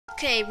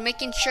Okay,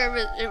 making sure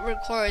it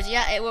records.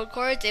 Yeah, it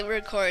records. It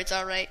records.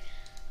 All right.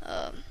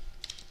 I'm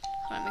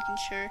making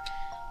sure.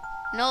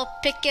 No,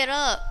 pick it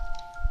up.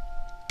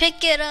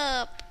 Pick it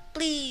up,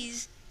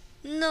 please.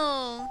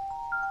 No.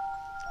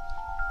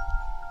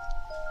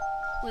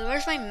 Wait,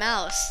 where's my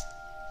mouse?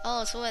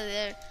 Oh, it's over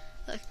there.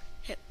 Look,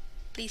 here,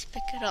 please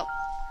pick it up.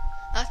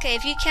 Okay,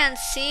 if you can't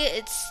see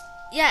it,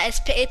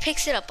 it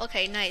picks it up.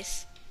 Okay,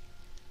 nice.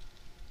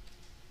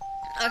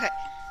 Okay.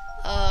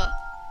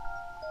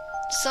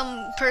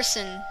 Some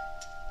person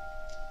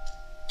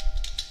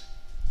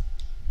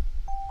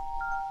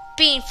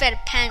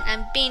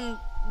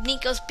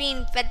Nico's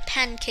being fed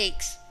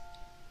pancakes.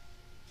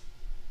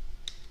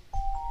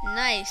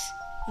 Nice.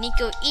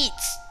 Nico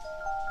eats.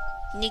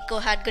 Nico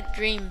had good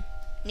dream.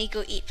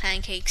 Nico eat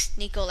pancakes.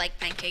 Nico like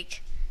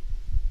pancake.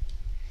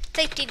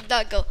 Safety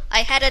doggo.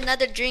 I had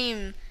another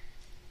dream.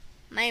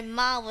 My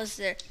mom was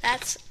there.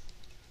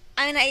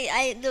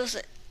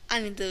 Those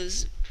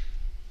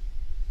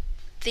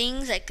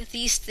things, like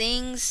these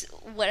things,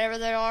 whatever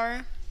they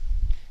are.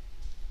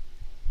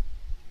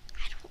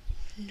 I don't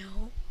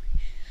know.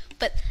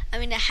 But I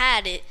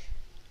had it.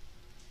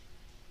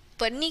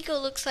 But Nico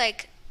looks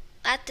like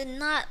that did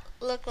not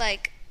look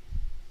like.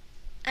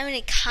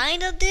 It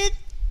kind of did,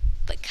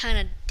 but kind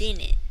of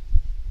didn't.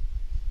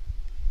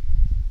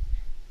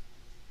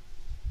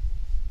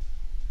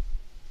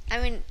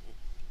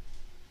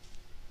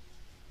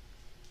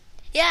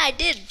 Yeah, I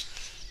did.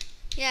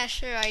 Yeah,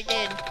 sure, I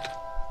did.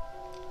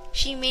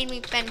 She made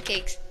me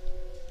pancakes.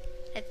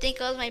 I think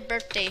it was my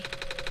birthday,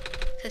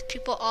 because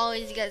people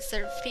always get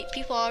their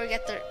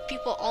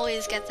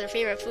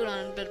favorite food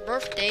on their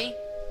birthday.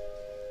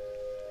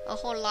 A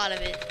whole lot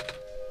of it.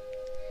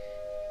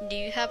 Do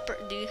you have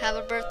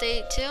a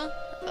birthday too?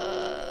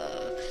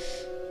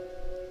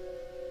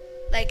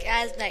 Like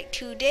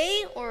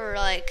today, or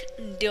like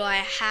do I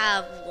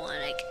have one?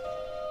 Like,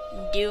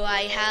 do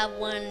I have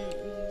one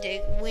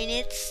when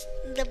it's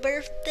the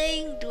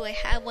birthday? Do I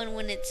have one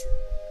when it's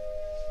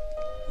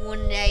the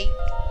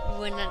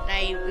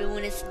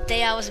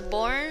day I was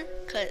born?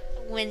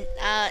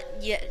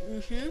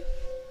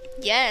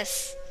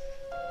 Yes,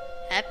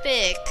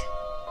 epic.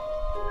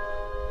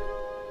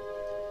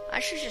 I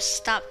should just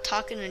stop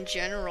talking in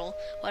general.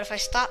 What if I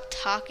stop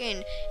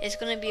talking? It's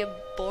gonna be a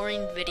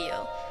boring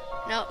video.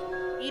 Now,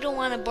 you don't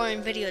want a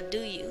boring video, do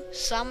you?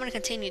 So I'm gonna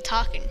continue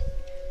talking.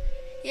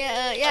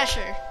 Yeah,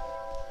 sure.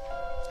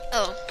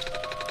 Oh.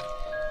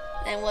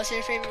 Then what's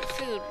your favorite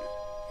food?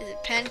 Is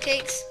it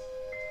pancakes?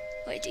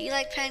 Wait, do you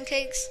like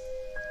pancakes?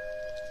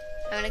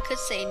 I could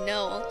say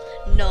no.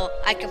 No,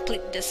 I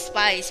completely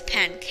despise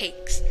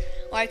pancakes.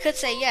 Or I could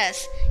say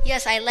yes.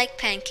 Yes, I like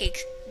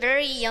pancakes.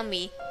 Very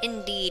yummy,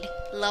 indeed.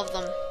 Love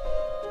them.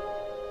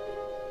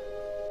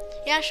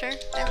 Yeah, sure.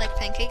 I like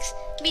pancakes.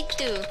 Me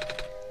too.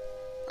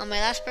 On my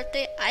last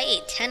birthday, I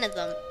ate 10 of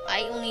them.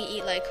 I only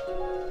eat like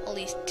at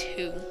least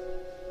 2.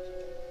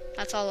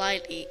 That's all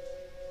I eat.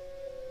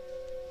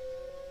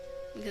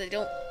 Because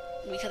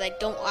I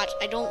don't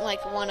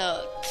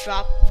wanna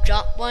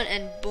drop one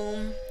and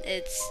boom,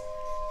 it's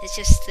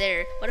just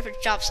there. What if it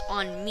drops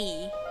on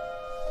me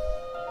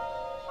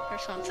or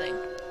something?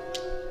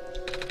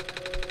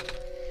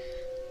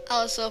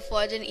 I was so full.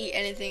 I didn't eat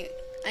anything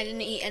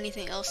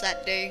else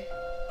that day.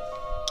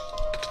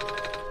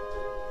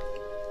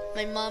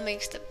 My mom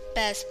makes the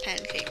best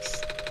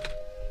pancakes,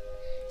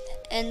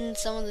 and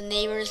some of the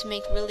neighbors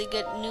make really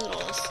good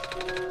noodles.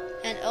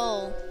 And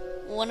oh,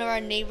 one of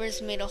our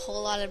neighbors made a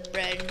whole lot of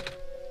bread.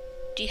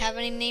 Do you have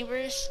any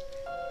neighbors?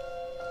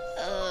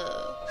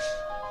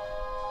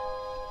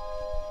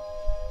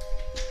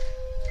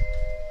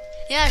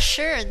 Yeah,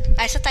 sure.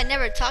 I said I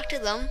never talked to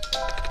them.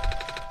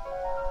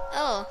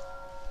 Oh.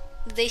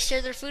 Did they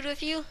share their food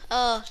with you?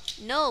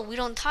 No, we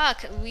don't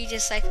talk. We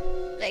just like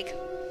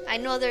I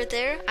know they're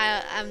there.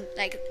 I want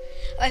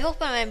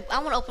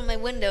to open my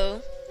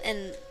window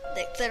and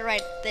they're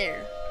right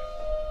there.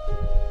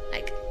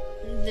 Like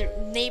the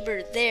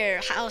neighbor there,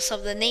 house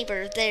of the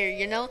neighbor there,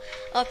 you know?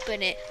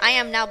 Open it. I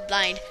am now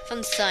blind from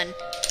the sun.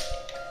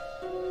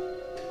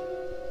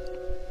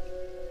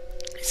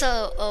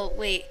 So, oh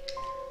wait.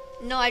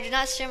 No, I do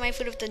not share my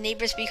food with the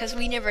neighbors because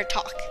we never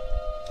talk.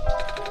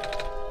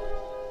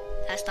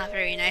 That's not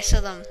very nice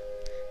of them.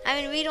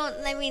 They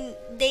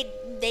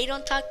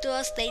don't talk to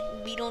us,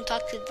 we don't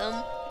talk to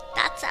them.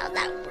 That's how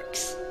that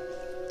works.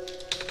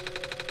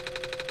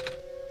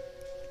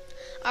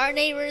 Our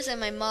neighbors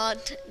and my mom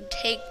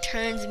take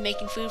turns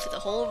making food for the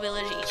whole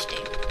village each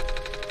day.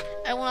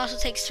 Everyone also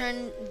takes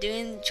turns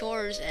doing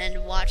chores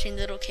and watching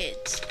little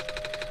kids.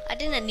 I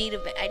don't need to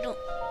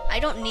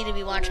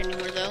be watching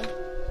anymore though.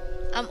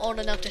 I'm old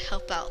enough to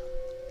help out.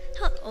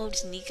 How old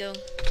is Nico?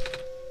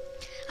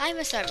 I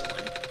miss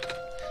everyone.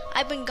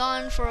 I've been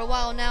gone for a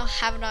while now,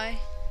 haven't I?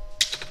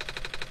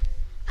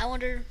 I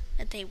wonder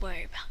if they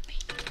worry about me.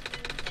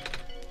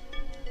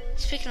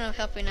 Speaking of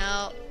helping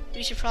out,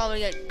 we should probably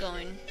get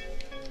going.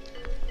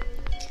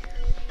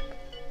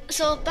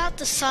 So about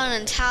the sun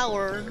and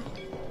tower,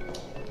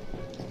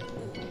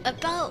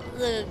 about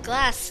the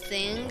glass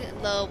thing,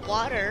 the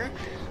water,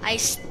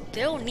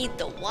 they don't need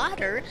the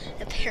water.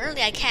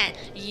 Apparently I can't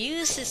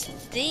use this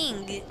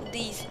thing,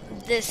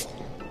 this.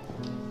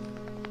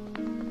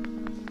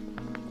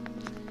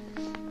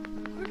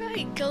 Where do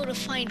I go to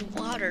find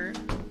water?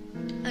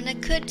 And I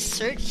could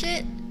search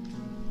it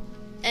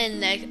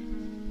and like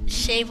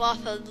shave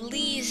off at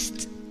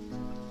least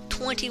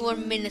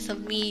 21 minutes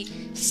of me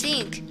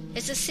sink.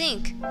 It's a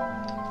sink.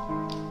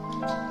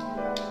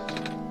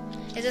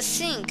 It's a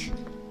sink.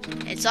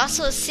 It's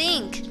also a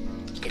sink.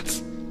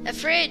 It's a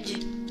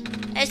fridge.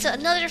 It's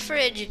another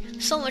fridge.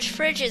 So much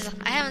fridges.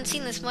 I haven't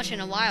seen this much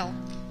in a while.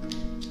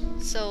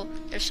 So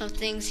there's some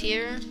things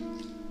here.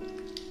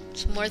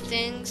 Some more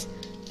things.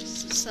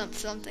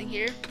 Something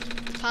here.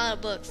 A pile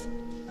of books.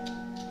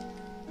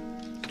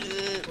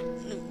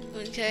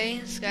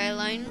 Okay,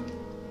 skyline.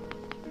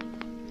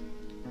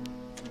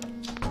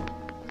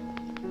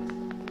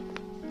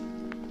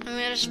 I'm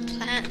gonna just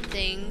plant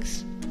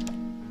things.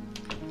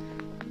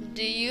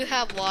 Do you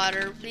have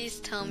water? Please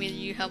tell me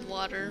you have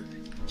water.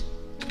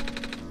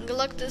 Good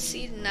luck this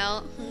season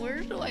now.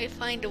 Where do I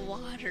find the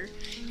water?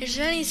 Is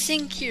there any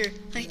sink here?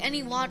 Like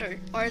any water?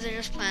 Or is there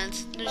just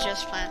plants? There's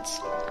just plants.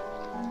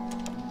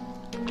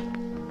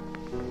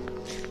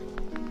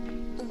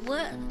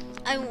 What?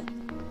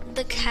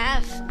 The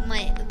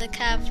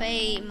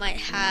cafe might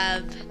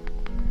have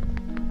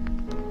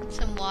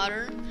some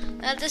water.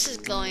 Now this is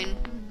going.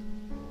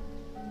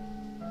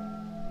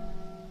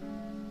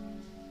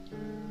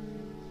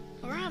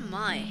 Where am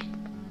I?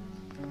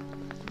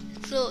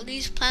 So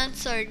these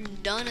plants are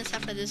done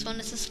except for this one.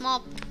 It's a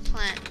small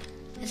plant.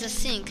 It's a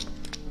sink.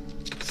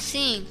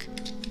 Sink.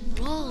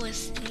 Whoa, a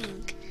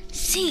sink.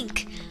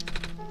 Sink.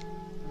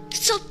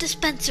 Soap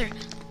dispenser.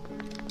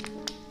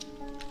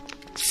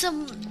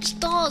 Some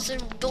stalls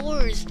and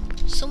doors.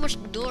 So much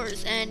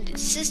doors and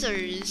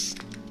scissors.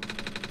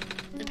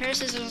 The pair of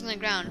scissors on the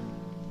ground.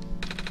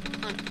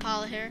 On a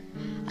pile here.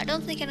 I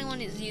don't think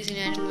anyone is using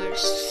it anywhere.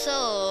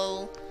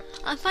 So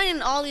I'm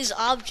finding all these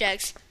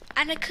objects.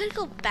 And I could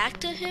go back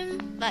to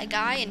him, that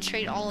guy, and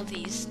trade all of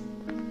these.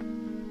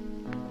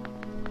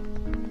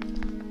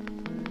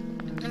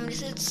 I mean,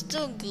 it's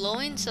still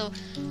glowing, so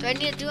do I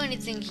need to do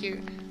anything here?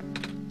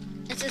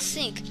 It's a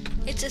sink.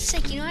 It's a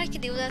sink. You know what I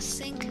could do with that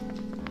sink?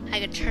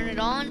 I could turn it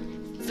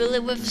on, fill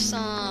it with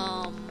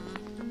some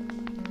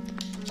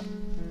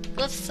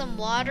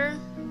water,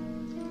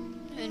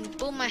 and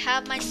boom, I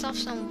have myself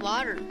some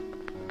water.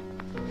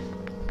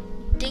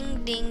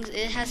 Ding dings,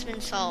 it has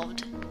been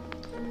solved.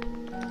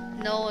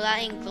 No, that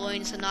ain't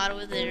glowing, so not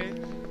over there.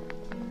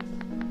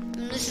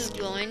 This is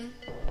glowing.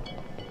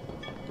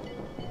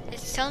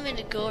 It's telling me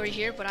to go over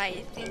here, but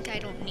I think I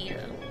don't need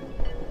it.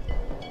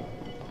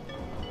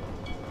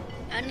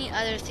 Any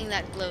other thing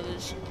that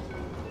glows.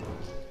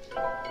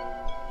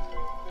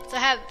 So I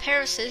have a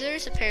pair of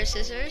scissors,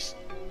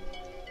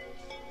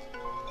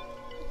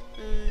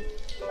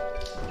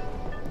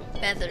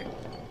 Feather.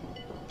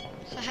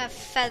 So I have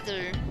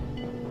feather.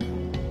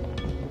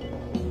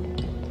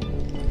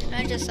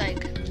 I just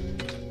like,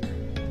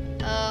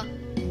 no,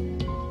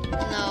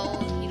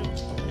 you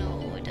don't,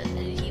 no, it doesn't.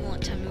 He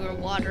won't tell me where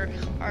water,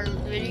 or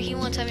he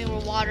won't tell me where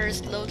water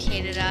is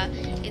located at.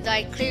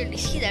 I clearly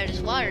see that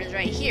there's water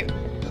right here.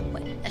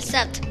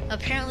 Except,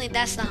 apparently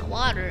that's not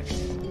water,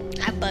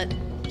 but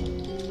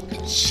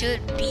it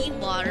should be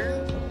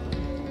water.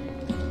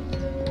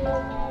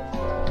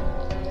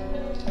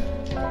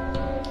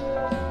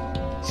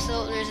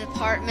 So there's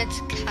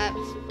apartments,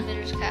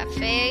 there's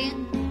cafe,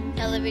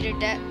 elevator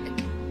deck,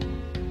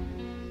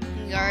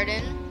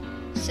 garden,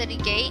 city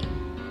gate.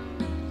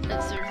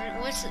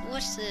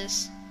 What's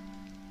this?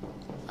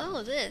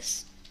 Oh,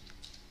 this.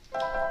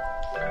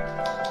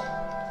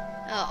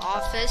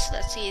 Office.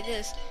 Let's see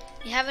this.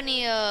 You have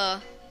any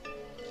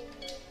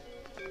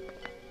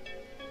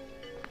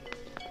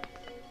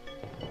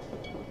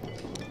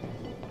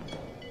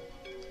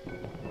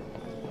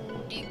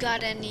do you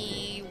got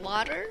any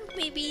water,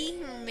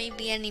 maybe? Or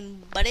maybe any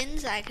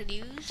buttons I could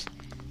use?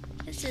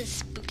 This is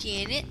spooky,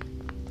 ain't it?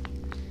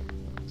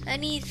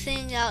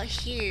 Anything out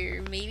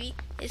here, maybe?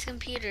 It's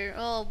computer.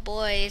 Oh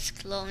boy, it's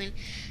glowing.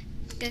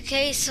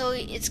 Okay, so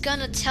it's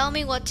gonna tell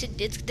me what to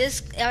do.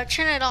 I'll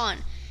turn it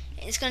on.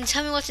 It's gonna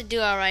tell me what to do,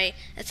 alright.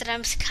 I said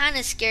I'm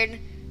kinda scared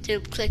to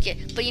click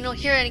it. But you know,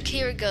 here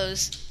it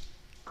goes.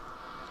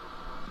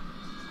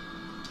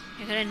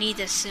 You're gonna need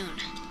this soon.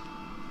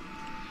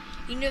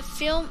 You need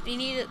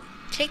to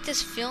take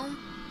this film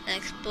and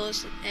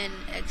expose it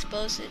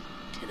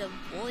to the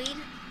void.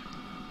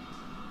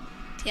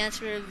 The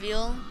answer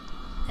reveal,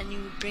 and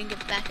you bring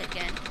it back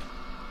again.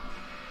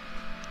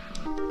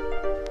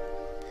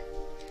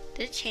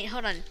 Did it change?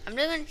 Hold on. I'm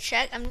gonna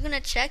check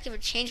if it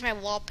changed my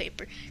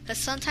wallpaper, because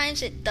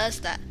sometimes it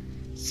does that.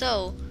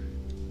 So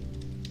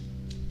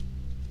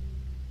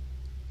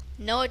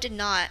no, it did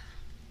not.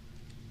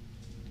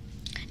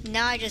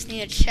 Now I just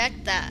need to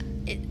check that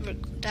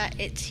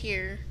it's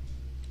here.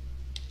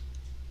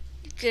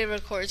 Good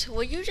records.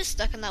 Well, you're just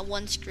stuck on that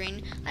one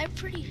screen. I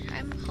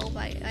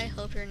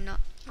hope you're not.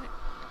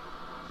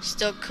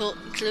 Still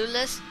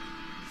clueless.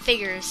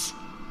 Figures.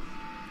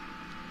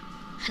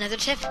 Another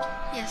tip?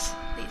 Yes,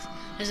 please.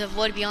 There's a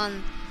void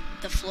beyond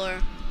the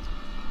floor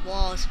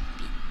walls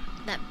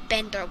that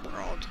bend our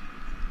world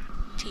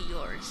to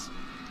yours.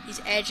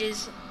 These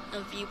edges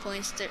of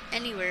viewpoints, they're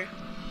anywhere.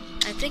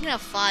 I'm thinking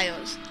of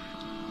files.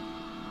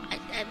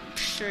 I'm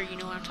sure you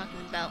know what I'm talking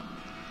about.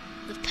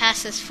 The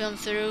past is filmed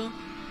through.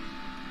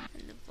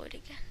 And the void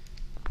again.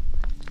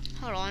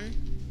 Hold on.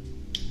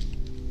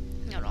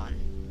 Hold on.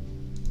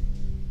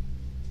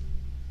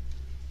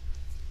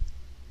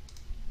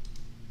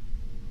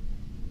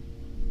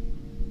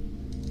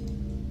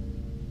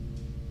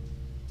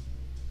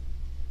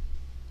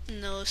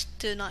 No,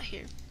 still not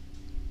here.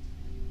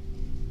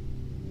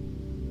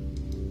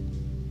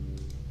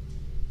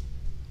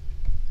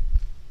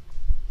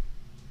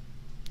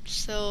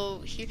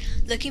 So here,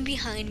 looking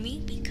behind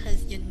me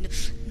because you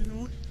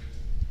know.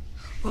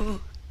 Oh,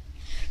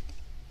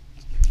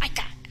 I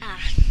got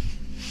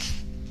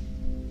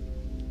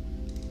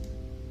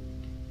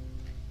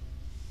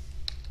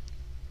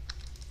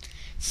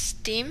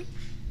Steam.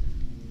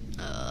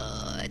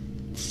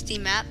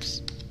 Steam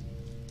apps.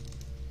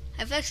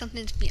 I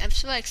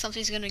feel like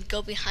something's gonna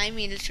go behind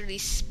me and literally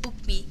spook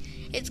me.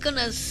 It's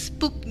gonna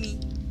spook me.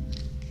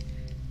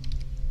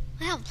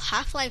 I have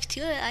Half-Life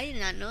 2. I did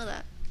not know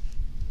that.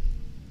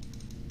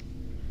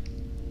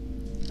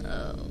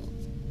 Oh.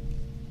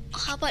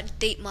 How about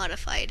date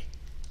modified?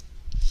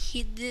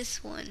 Hit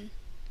this one.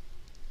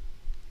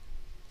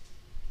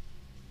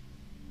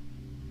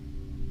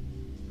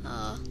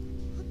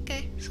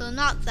 Okay. So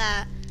not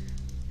that.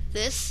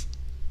 This.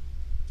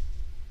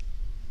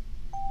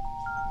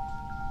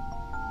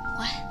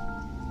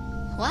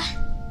 What?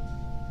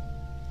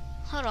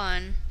 Hold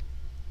on.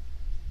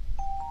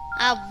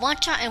 One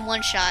shot and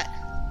one shot.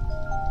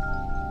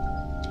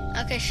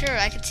 Okay, sure.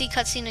 I can see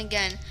cutscene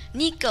again.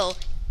 Nico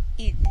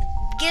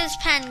gives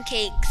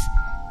pancakes.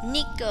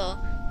 Nico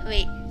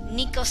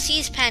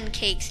sees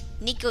pancakes.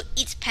 Nico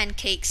eats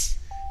pancakes.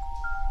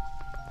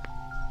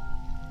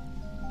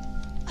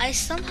 I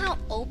somehow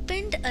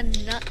opened a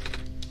nut.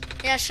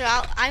 Yeah, sure.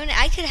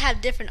 I could have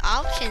different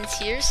options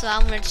here, so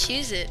I'm gonna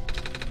choose it.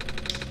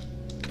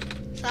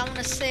 So I'm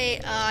gonna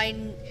say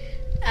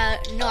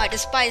no, I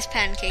despise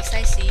pancakes.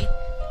 I see.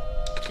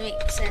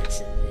 Makes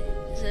sense.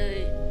 So,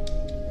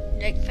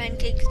 like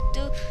pancakes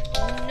do?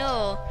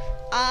 No.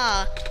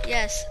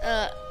 Yes.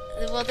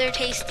 Well, they're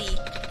tasty.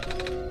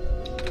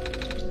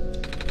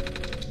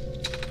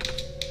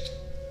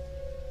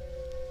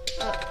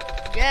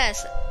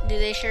 Yes. Do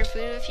they share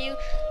food with you?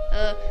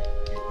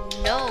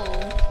 No.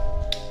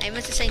 I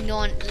meant to say no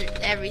on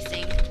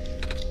everything.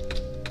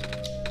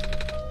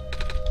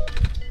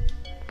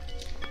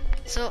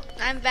 So,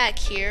 I'm back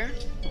here.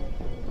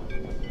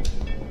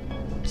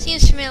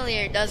 Seems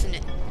familiar, doesn't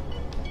it?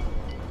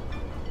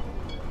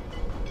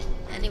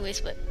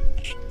 Anyways, but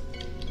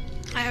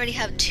I already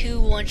have 2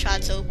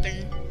 one-shots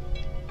open.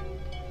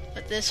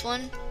 But this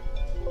one,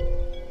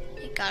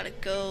 it gotta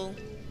go.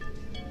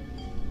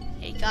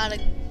 It gotta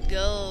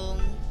go.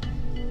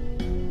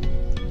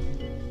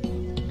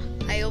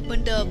 I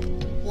opened up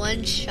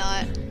one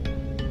shot.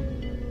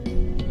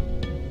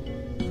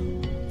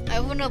 I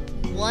opened up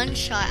one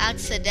shot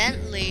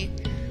accidentally.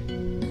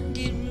 Did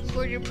you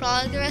record your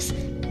progress?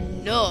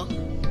 No.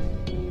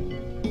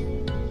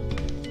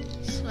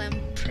 So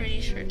I'm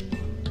pretty sure.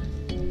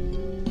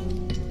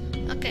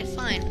 Okay,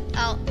 fine.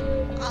 I'll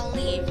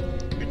leave.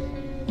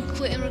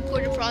 Quit and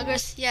record your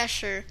progress? Yeah,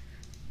 sure.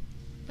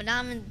 But now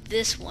I'm in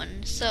this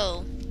one.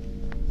 So,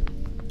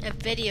 a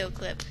video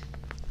clip.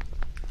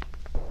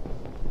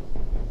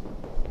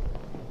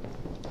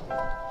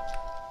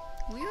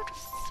 Weird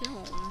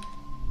film.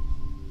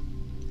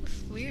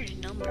 With weird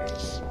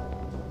numbers.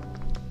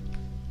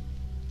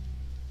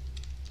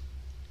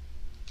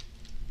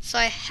 So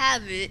I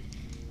have it.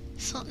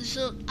 So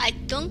I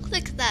don't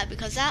click that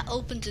because that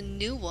opens a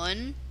new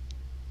one.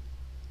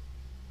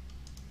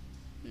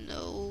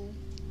 No.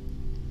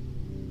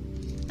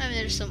 I mean,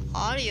 there's some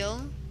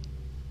audio.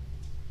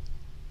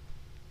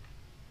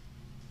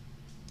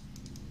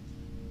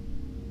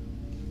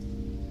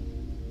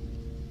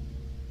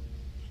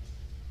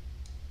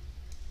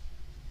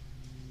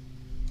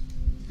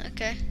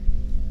 Okay.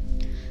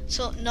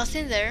 So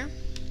nothing there.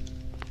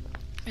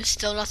 There's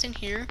still nothing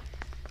here.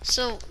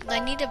 So I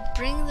need to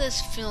bring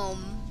this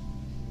film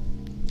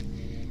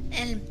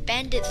and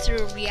bend it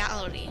through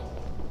reality.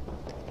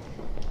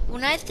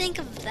 When I think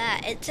of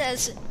that, it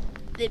says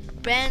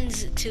it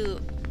bends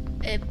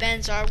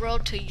our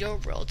world to your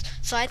world.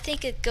 So I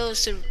think it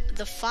goes to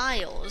the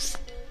files.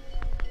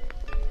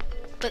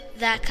 But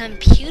that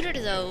computer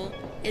though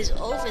is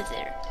over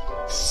there.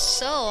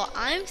 So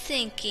I'm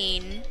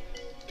thinking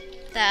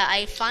that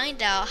I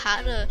find out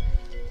how to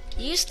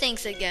use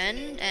things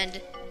again,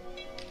 and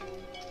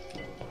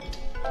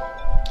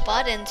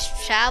buttons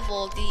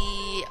travel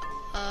the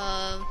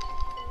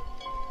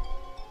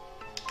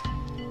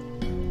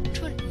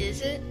which one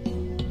is it?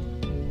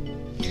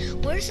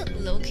 Where is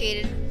it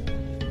located?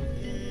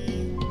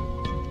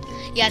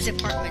 Yeah, it's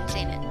apartments,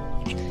 ain't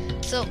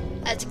it? So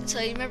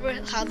you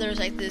remember how there's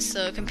like this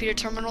computer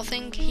terminal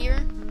thing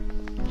here?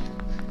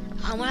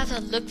 I'm gonna have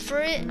to look for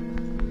it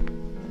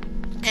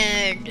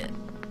and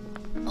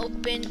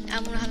open.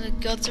 I'm gonna have to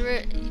go through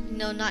it.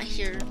 No, not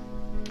here.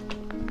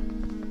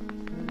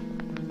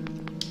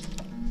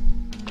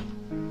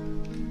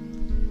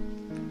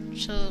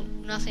 So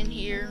nothing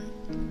here.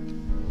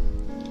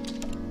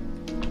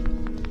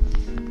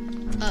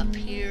 Up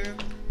here,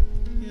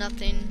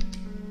 nothing.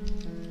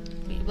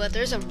 But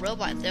there's a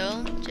robot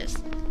though.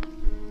 Just,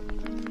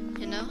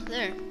 you know,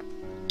 there.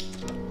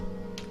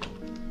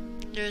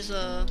 There's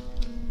a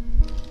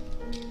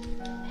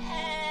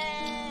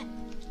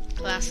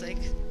classic.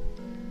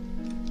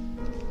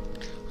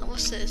 Oh,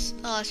 what's this?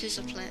 Oh, it's just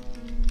a plant.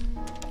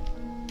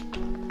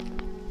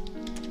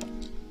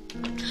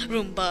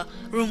 Roomba,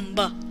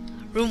 Roomba,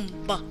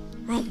 Roomba,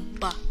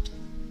 Roomba.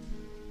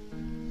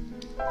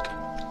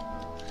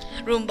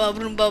 Roomba,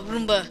 Roomba,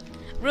 Roomba.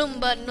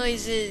 Roomba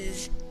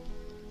noises.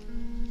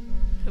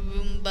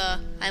 Roomba,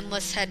 I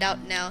must head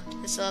out now.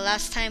 This is the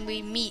last time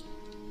we meet.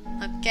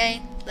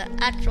 Okay? The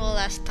actual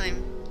last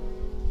time.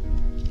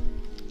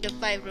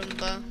 Goodbye,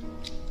 Roomba.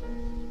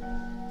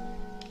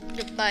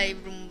 Goodbye,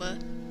 Roomba.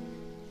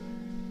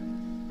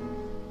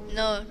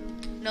 No,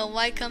 no,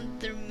 why come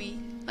through me?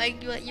 Why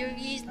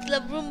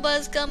the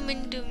Roomba's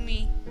coming to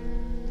me.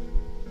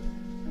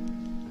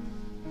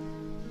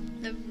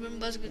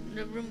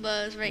 The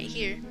Roomba is right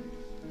here.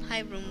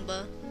 Hi,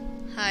 Roomba.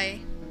 Hi.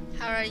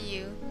 How are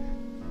you?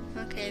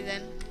 Okay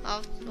then.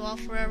 Off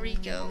wherever you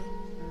go.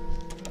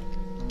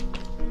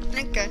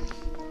 Okay.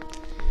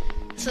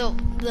 So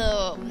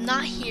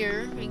not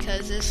here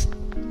because this.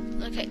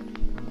 Okay.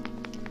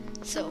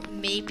 So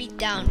maybe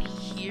down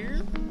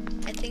here.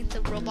 I think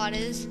the robot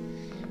is.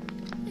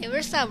 Hey,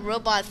 where's that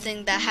robot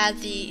thing that had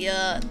the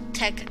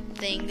tech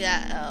thing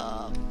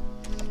that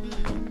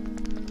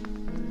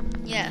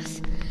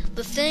yes.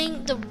 The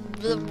thing,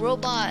 the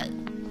robot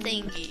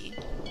thingy.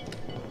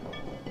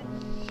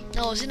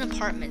 No, it was in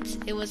apartments.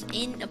 It was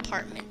in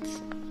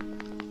apartments.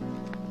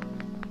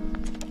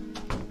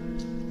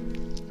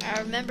 I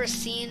remember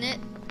seeing it,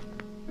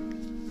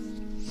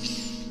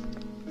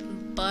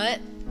 but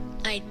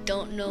I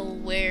don't know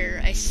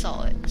where I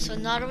saw it. So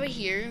not over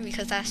here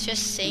because that's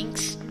just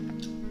sinks.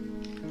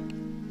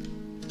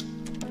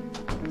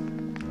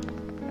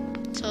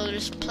 So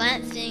there's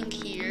plant thing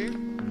here.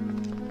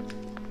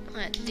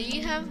 Do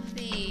you have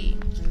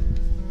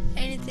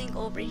anything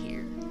over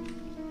here?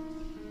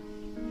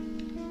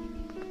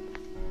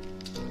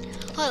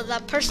 Oh,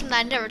 that person that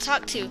I never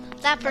talked to.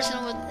 That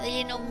person with,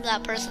 you know,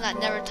 that person that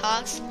never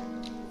talks.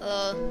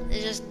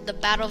 It's just the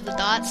battle of the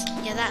dots.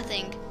 Yeah, that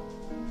thing.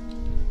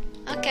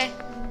 Okay.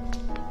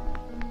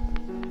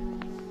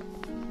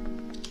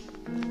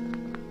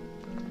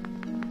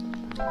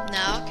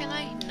 Now can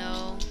I?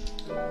 No.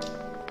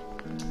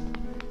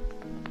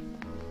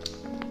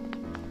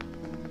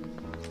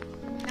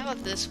 How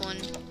about this one?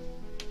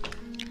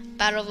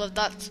 Battle of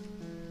Dots.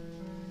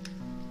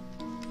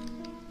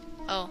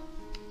 Oh,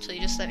 so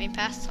you just let me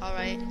pass?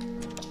 Alright.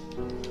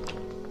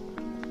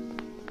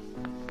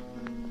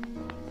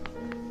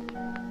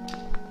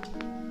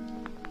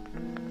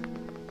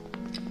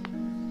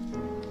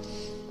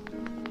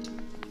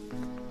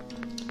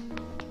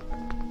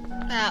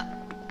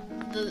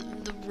 The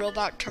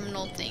robot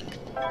terminal thing.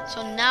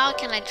 So now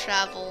can I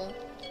travel?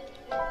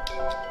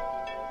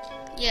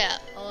 Yeah,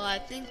 well I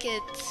think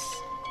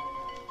it's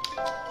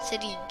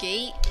City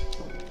Gate.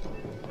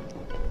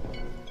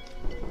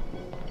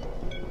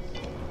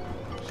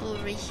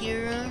 Over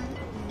here,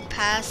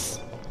 pass.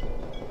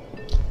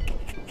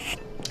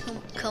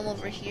 Come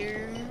over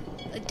here,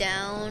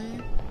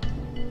 down,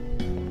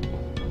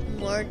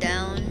 more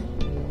down.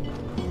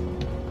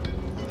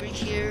 Over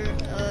here,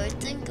 I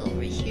think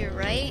over here,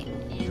 right?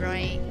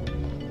 Right.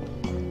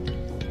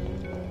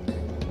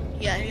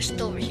 Yeah, just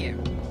over here.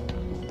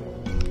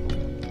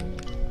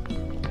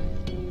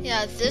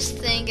 Yeah, this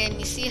thing, and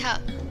you see how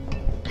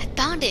I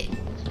found it.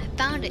 I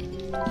found it.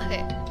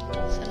 Okay,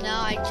 so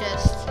now I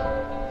just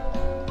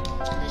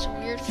this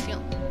weird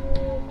film.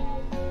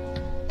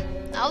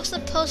 I was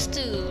supposed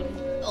to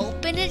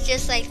open it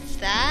just like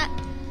that.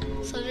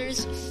 So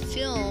there's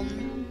film,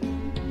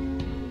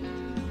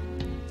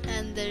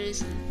 and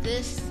there's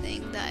this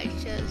thing that I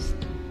just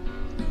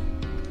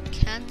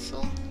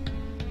cancel.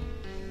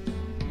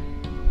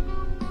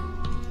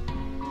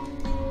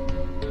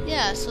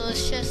 Yeah, so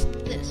it's just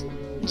this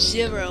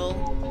 0.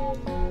 Hold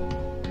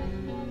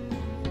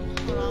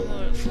on, I'm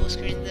gonna full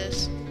screen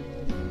this.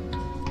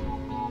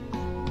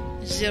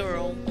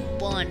 0,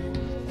 1,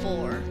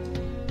 4.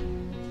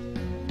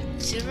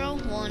 0,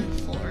 1,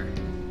 4.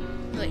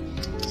 Wait,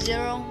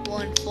 0,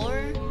 1,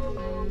 4.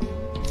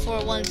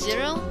 4, 1,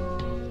 0.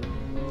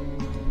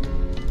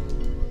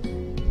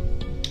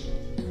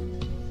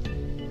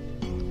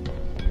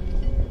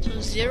 So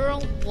 0,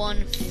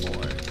 1,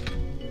 4.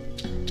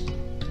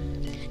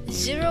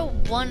 0,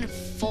 1,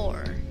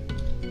 4.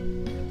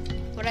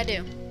 What'd I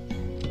do?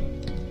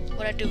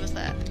 What'd I do with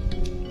that?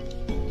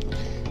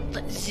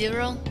 But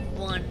 0,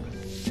 1,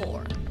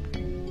 4.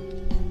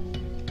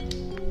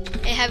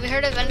 Hey, have you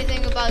heard of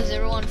anything about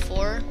 0, 1,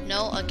 4?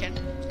 No? Okay.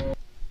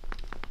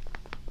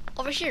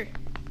 Over over here.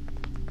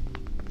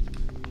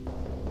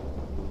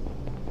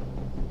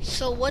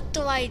 So what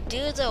do I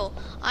do though?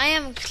 I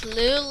am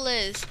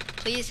clueless.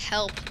 Please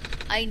help.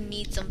 I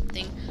need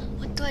something.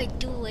 What do I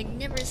do? I've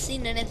never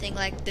seen anything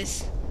like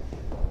this.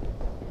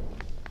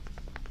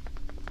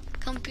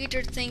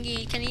 Computer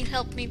thingy, can you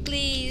help me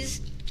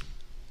please?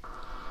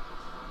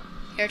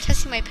 You're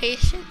testing my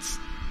patience.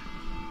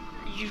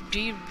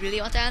 Do you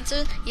really want to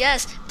answer?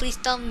 Yes, please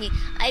tell me.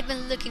 I've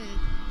been looking in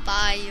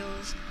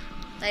files.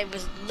 I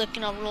was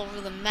looking all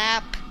over the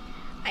map.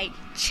 I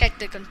checked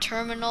the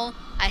terminal.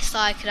 I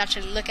saw I could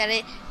actually look at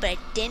it, but I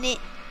didn't.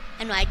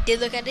 I know I did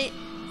look at it.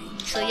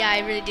 So yeah, I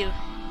really do.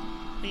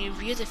 When you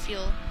view the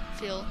film,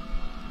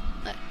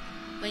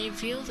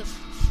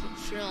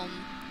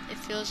 it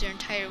fills your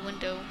entire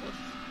window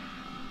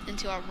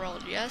into our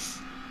world. Yes.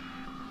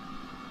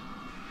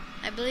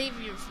 I believe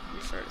you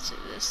refer to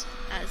this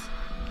as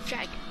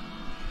dragon.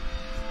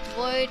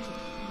 Void.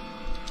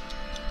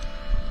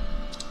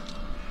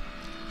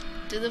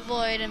 To the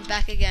void and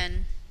back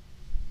again.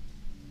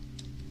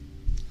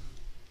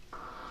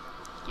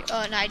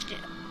 Oh, no, I did.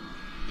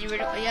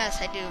 Yes,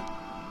 I do.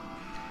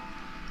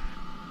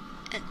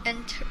 And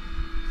enter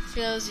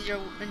fills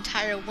your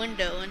entire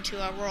window into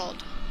our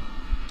world.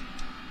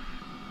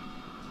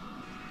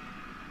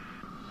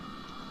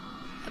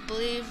 I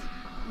believe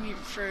we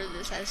refer to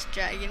this as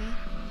dragon.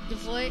 The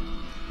void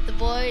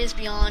is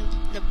beyond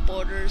the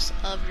borders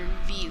of your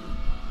view.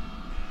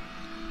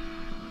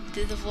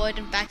 To the void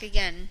and back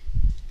again.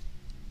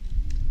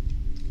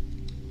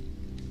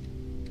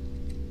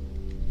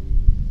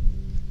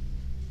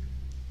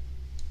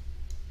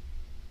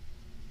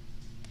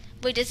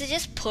 Wait, does it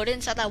just put it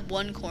inside that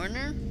one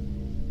corner?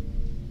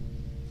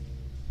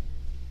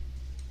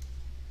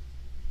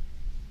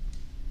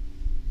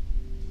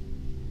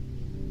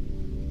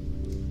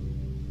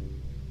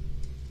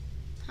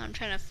 I'm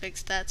trying to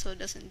fix that so it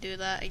doesn't do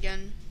that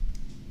again.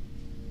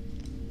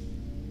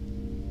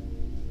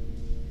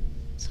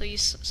 So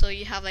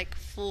you have like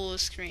full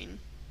screen.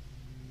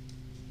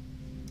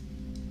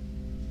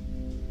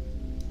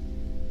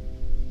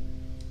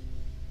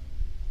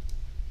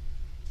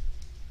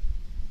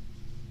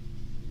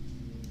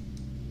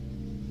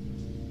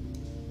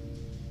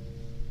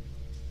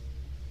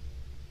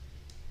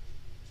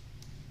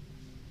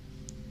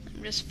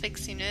 I'm just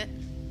fixing it.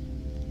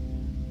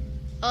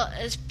 Oh,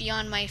 it's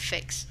beyond my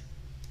fix.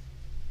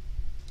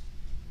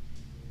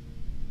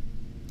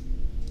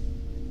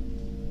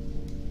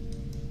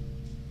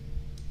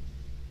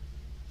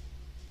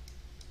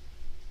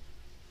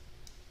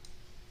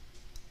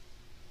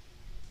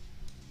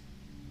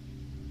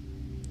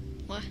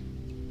 What?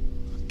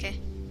 Okay.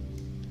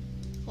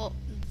 Well,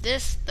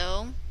 this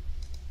though.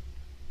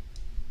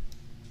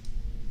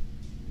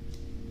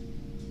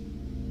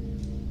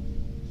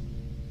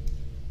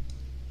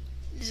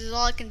 This is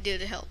all I can do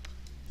to help.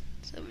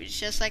 So it's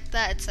just like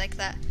that, it's like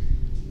that.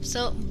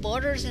 So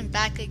borders and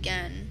back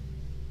again.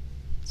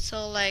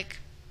 So like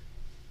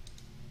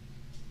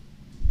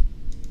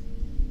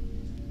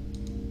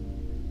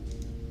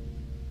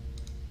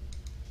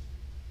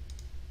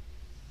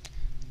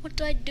what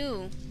do I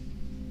do?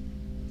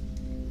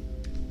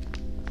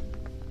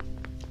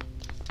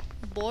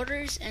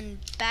 Borders and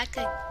back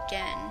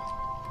again.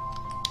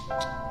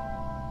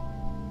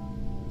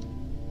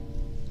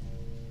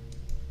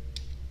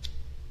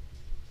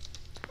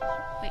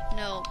 Wait,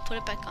 no, put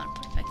it back on,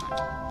 put it back on.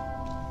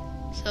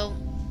 So,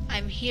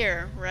 I'm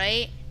here,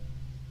 right?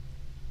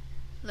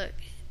 Look,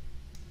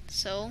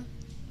 so.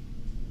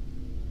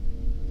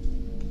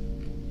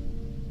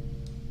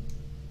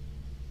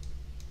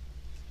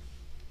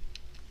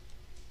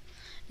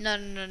 No.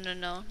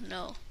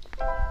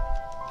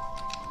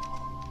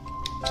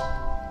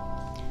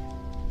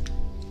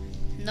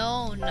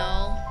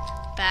 No,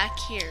 back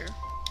here.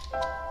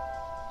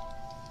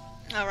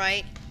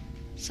 Alright,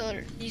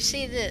 so you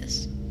see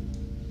this.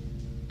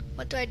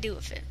 What do I do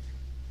with it?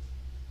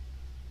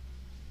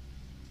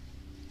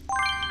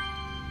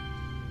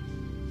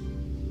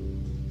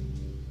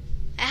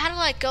 I had to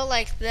like go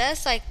like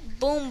this, like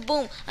boom,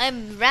 boom.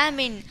 I'm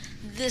ramming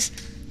this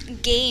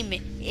game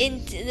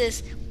into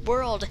this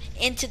world,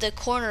 into the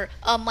corner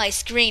of my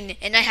screen,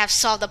 and I have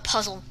solved the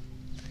puzzle.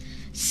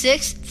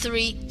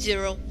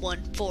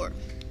 63014.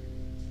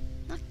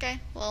 Okay,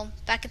 well,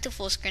 back into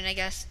full screen, I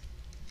guess.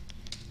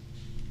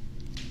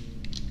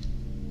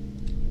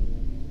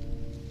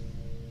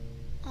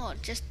 Oh,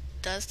 it just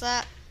does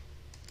that?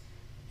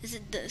 Is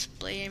it the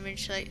display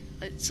image like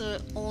so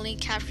it only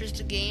captures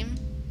the game?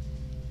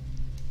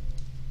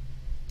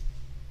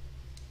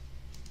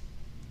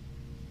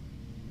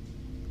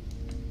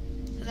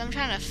 Cause I'm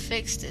trying to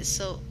fix this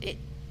so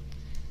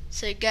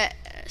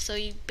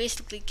you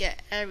basically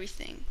get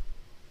everything.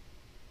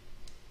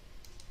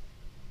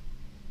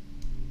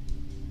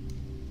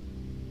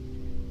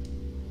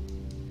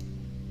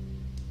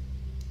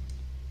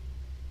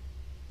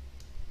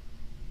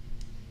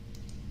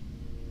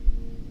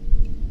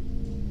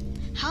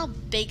 How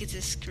big is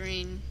this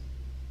screen?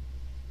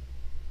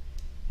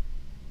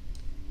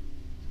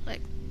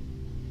 Like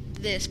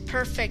this,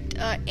 perfect.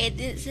 It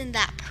isn't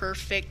that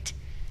perfect.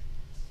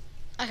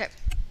 Okay.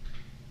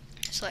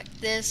 So like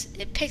this,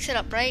 it picks it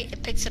up, right?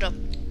 It picks it up.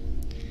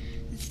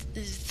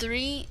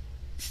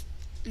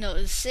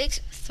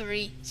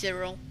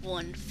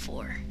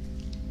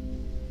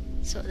 63014.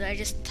 So did I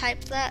just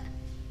type that?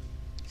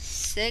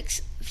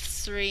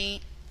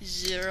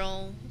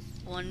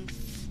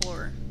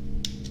 63014.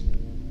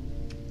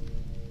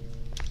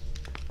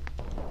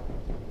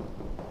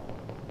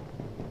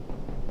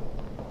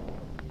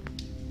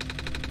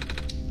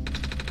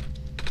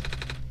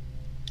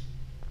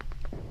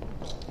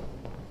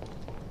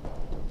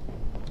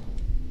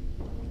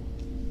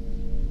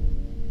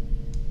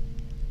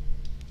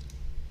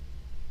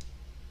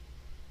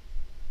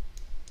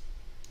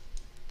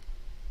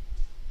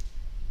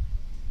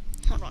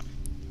 Hold on.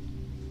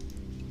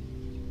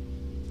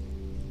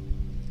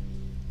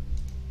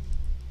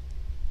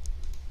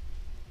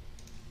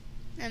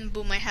 And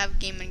boom, I have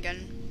game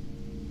again.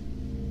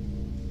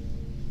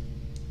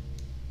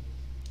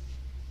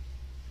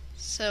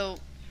 So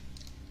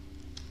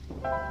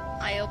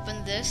I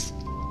open this,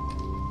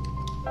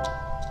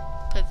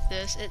 put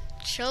this, it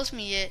shows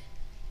me it.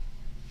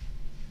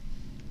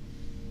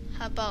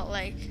 How about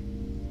like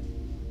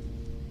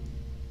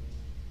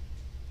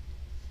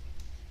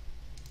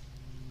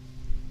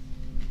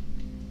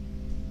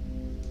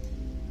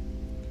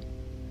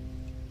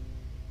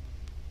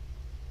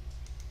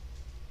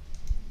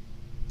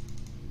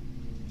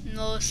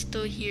no,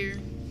 still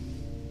here.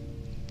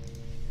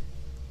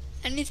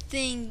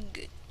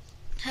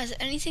 Has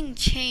anything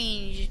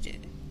changed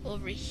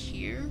over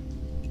here?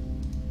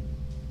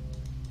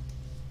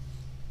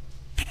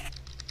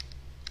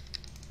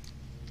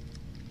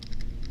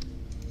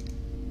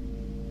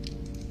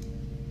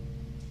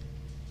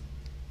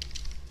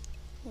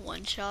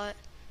 One shot.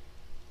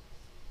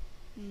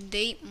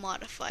 Date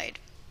modified.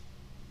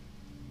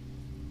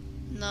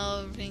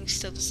 No, everything's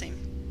still the same.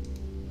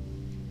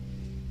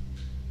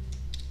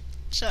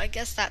 So I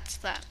guess that's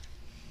that.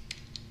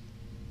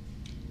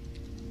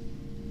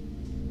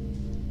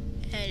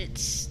 And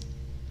it's,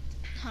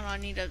 hold on, I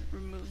need to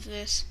remove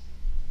this.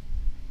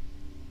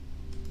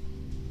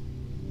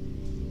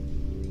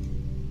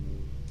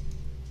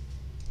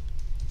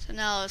 So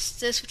now it's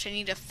this which I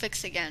need to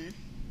fix again.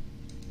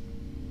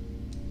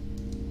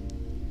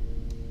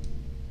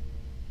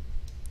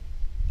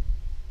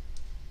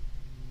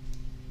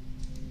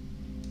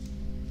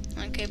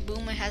 Okay,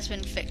 boom, it has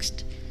been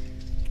fixed.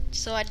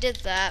 So I did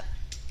that.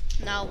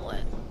 Now what?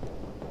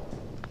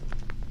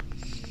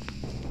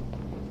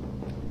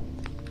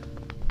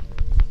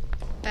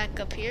 Back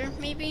up here,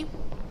 maybe?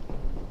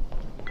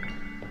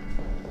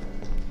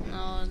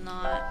 No,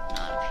 not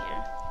up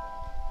here.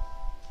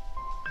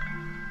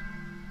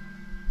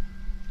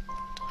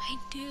 What do I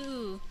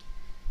do?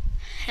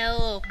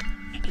 Help,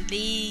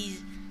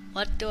 please.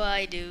 What do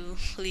I do,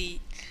 please?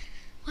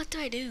 What do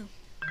I do?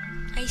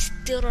 I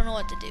still don't know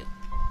what to do.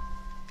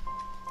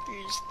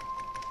 Here's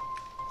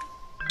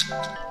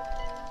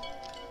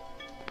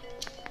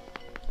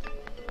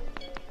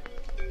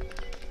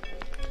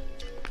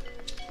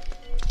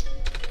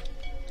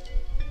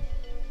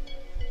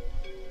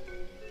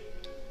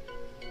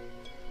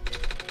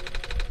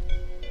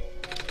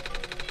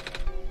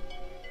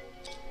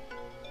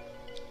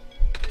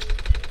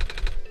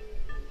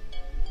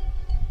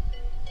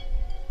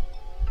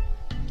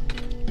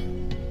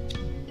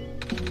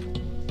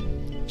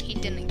he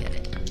didn't get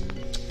it.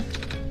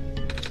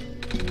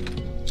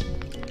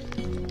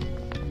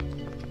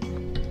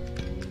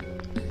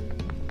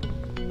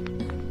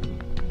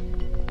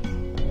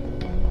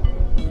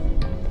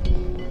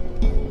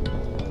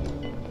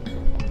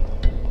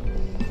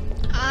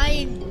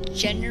 I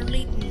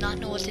generally do not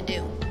know what to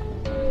do.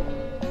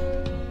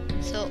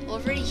 So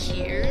over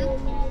here,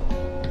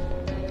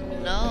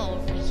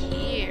 no, over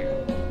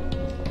here,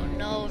 oh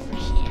no, over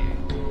here,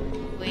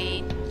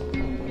 wait,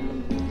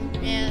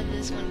 yeah,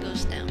 this one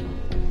goes down.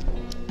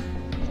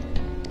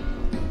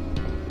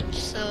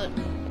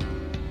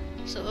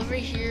 So over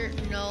here,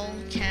 no,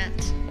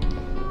 can't.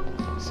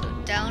 So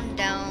down,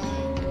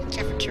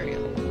 cafeteria.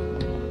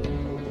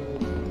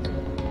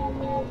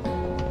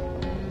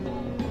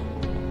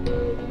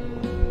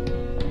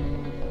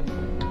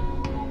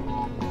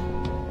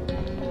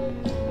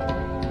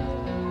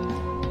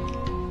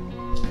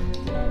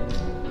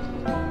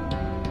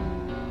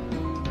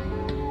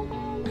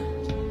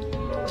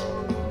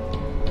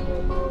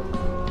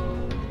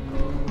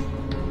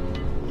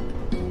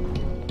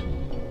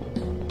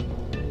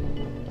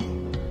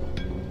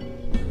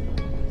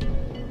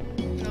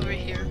 Over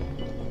here.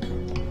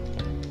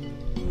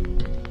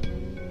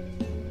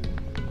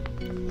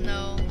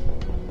 No.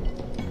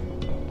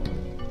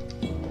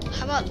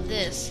 How about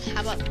this?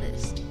 How about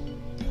this?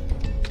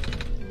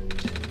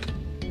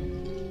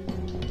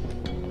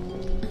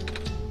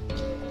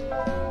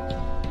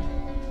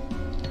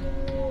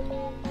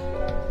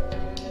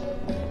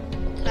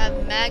 I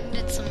have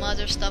magnets, some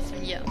other stuff,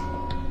 and yeah.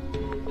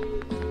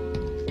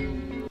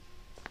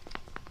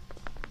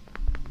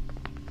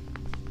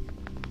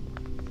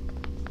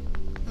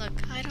 Look,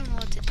 I don't know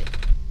what to do.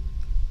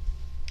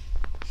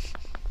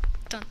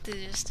 Don't do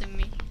this to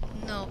me.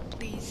 No,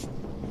 please.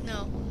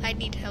 No, I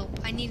need help.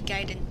 I need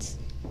guidance.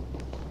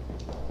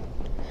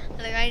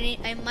 Like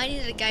I might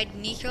need to guide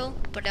Nico,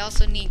 but I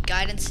also need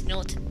guidance to know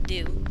what to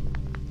do.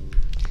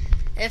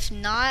 If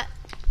not,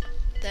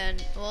 then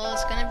well,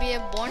 it's gonna be a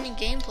boring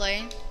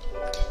gameplay.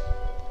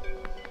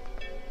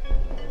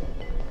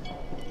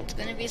 It's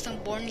gonna be some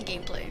boring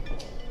gameplay.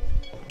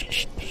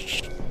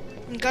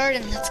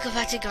 Garden. Let's go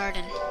back to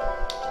garden.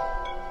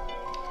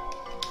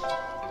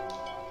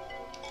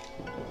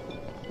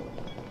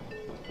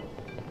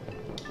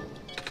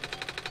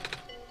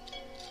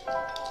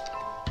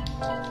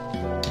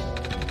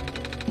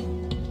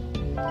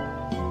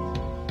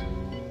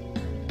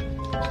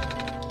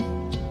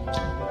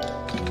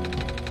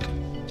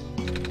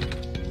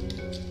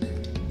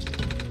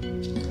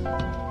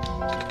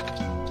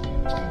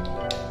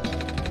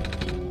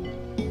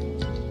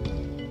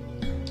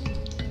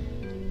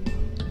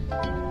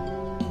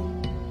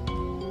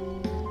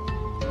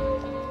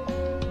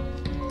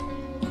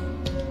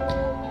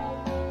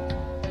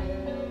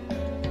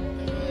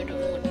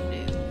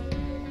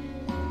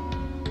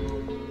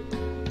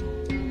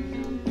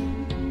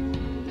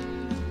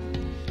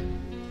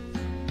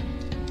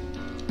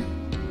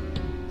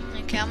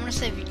 Okay, I'm gonna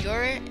save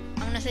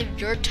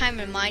your time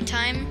and my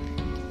time,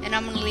 and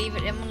I'm gonna leave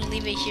it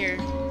here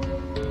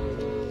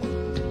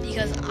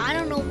because I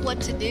don't know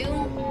what to do,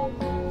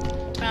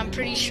 but I'm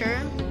pretty sure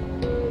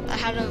I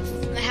had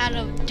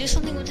to do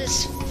something with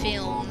this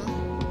film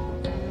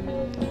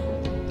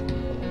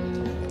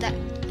that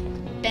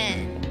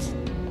bent.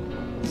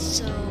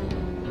 So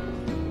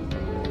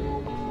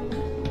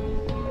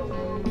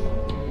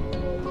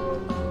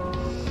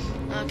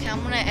okay,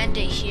 I'm gonna end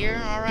it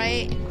here. All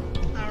right.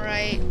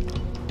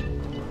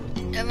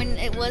 I mean,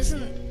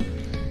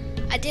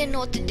 I didn't know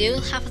what to do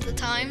half of the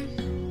time,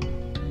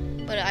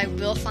 but I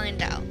will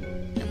find out.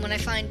 And when I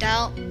find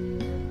out,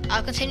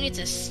 I'll continue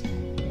this.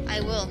 I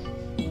will.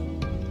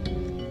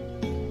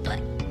 But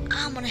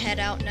I'm gonna head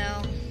out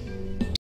now.